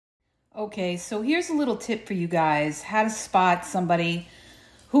Okay, so here's a little tip for you guys, how to spot somebody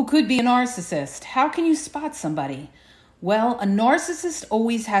who could be a narcissist. How can you spot somebody? Well, a narcissist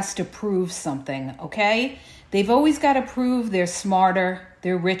always has to prove something, okay? They've always got to prove they're smarter,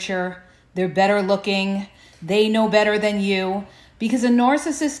 they're richer, they're better looking, they know better than you, because a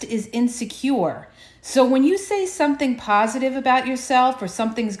narcissist is insecure. So when you say something positive about yourself or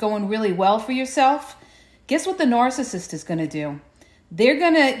something's going really well for yourself, guess what the narcissist is going to do? They're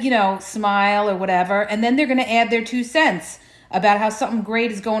going to, smile or whatever, and then they're going to add their 2 cents about how something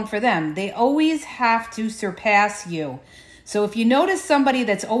great is going for them. They always have to surpass you. So if you notice somebody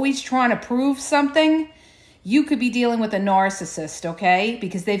that's always trying to prove something, you could be dealing with a narcissist, okay?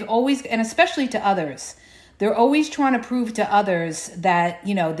 Because they've always, and especially to others, they're always trying to prove to others that,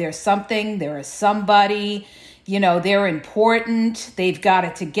 they're something, they're a somebody, they're important, they've got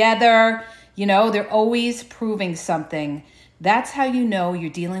it together, they're always proving something. That's how you know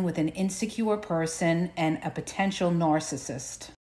you're dealing with an insecure person and a potential narcissist.